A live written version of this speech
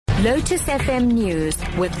Lotus FM News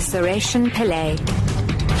with SARESHEN Pillay.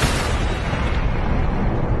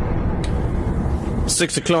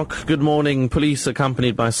 6 o'clock, good morning. Police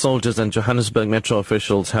accompanied by soldiers and Johannesburg Metro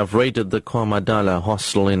officials have raided the Kwa Madala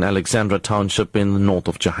hostel in Alexandra township in the north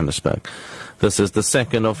of Johannesburg. This is the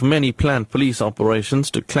second of many planned police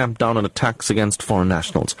operations to clamp down on attacks against foreign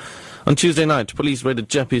nationals. On Tuesday night, police raided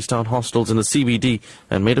Jeppestown hostels in the CBD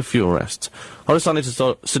and made a few arrests. Horisani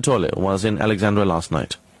Sitole was in Alexandra last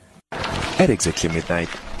night. At exactly midnight,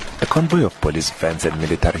 a convoy of police vans and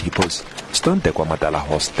military hippos stormed the Kwa Madala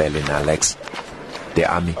hostel in Alex.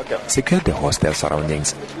 The army secured the hostel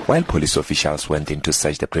surroundings while police officials went in to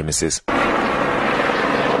search the premises. A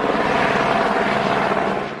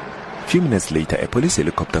few minutes later, a police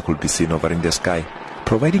helicopter could be seen over in the sky,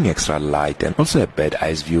 providing extra light and also a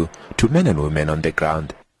bird-eye view to men and women on the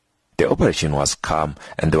ground. The operation was calm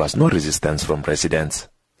and there was no resistance from residents.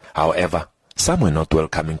 However, some were not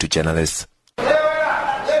welcoming to journalists.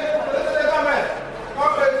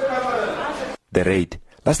 The raid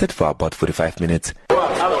lasted for about 45 minutes.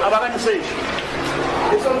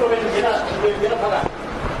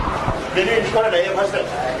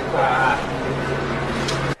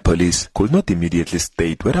 Police could not immediately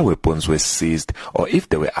state whether weapons were seized or if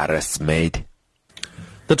there were arrests made.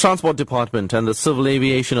 The Transport Department and the Civil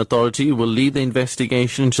Aviation Authority will lead the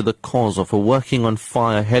investigation into the cause of a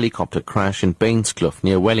working-on-fire helicopter crash in Bainskloof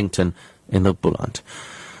near Wellington in the Boland.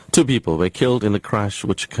 2 people were killed in the crash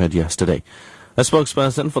which occurred yesterday. A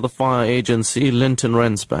spokesperson for the fire agency, Linton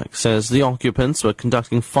Rensburg, says the occupants were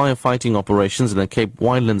conducting firefighting operations in the Cape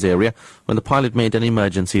Winelands area when the pilot made an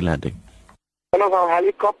emergency landing. One of our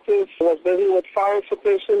helicopters was busy with fire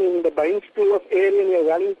suppression in the Bainskloof area near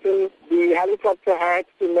Wellington. The helicopter had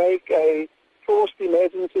to make a forced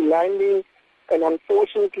emergency landing, and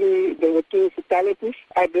unfortunately there were 2 fatalities.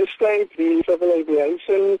 At this stage, the Civil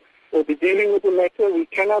Aviation will be dealing with the matter. We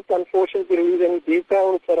cannot unfortunately release any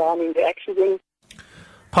details surrounding the accident.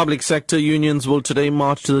 Public sector unions will today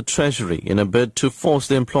march to the Treasury in a bid to force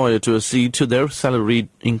the employer to accede to their salary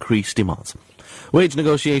increase demands. Wage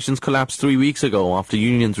negotiations collapsed 3 weeks ago after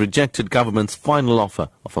unions rejected government's final offer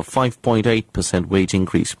of a 5.8% wage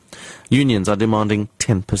increase. Unions are demanding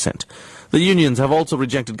 10%. The unions have also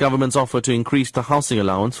rejected government's offer to increase the housing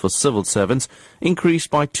allowance for civil servants, increased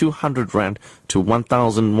by 200 rand to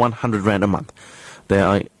 1,100 rand a month. They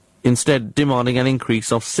are instead demanding an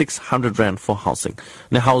increase of 600 rand for housing.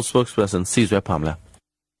 House spokesperson Sizwe Pamela.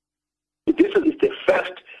 This is the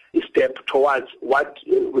first step towards what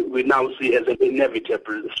we now see as an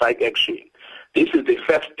inevitable strike action. This is the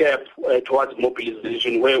first step towards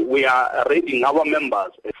mobilization, where we are raiding our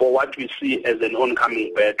members for what we see as an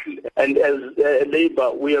oncoming battle. And as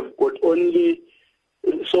Labour, we have got only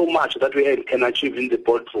so much that we can achieve in the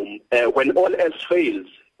boardroom. When all else fails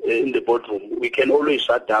in the boardroom, we can always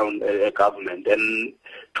shut down a government. And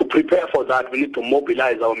to prepare for that, we need to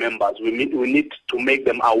mobilize our members. We need to make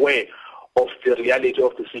them aware of the reality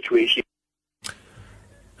of the situation.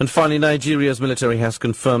 And finally, Nigeria's military has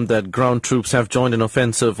confirmed that ground troops have joined an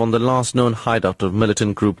offensive on the last known hideout of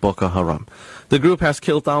militant group Boko Haram. The group has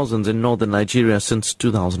killed thousands in northern Nigeria since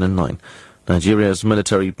 2009. Nigeria's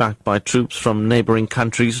military, backed by troops from neighboring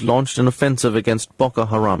countries, launched an offensive against Boko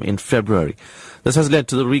Haram in February. This has led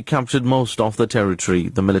to the recaptured most of the territory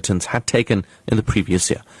the militants had taken in the previous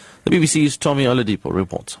year. The BBC's Tommy Oladipo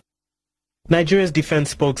reports. Nigeria's defense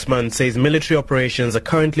spokesman says military operations are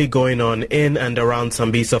currently going on in and around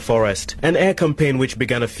Sambisa Forest. An air campaign which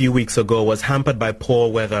began a few weeks ago was hampered by poor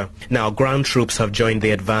weather. Now ground troops have joined the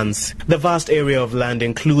advance. The vast area of land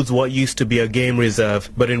includes what used to be a game reserve,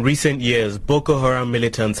 but in recent years, Boko Haram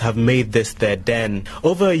militants have made this their den.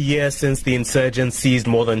 Over a year since the insurgents seized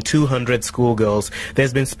more than 200 schoolgirls,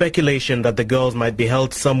 there's been speculation that the girls might be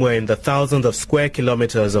held somewhere in the thousands of square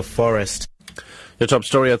kilometers of forest. Your top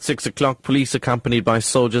story at 6 o'clock. Police accompanied by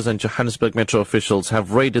soldiers and Johannesburg Metro officials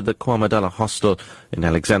have raided the Kwa Madala hostel in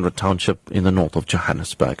Alexandra township in the north of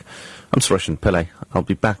Johannesburg. I'm SARESHEN Pillay. I'll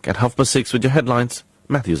be back at 6:30 with your headlines.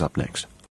 Matthew's up next.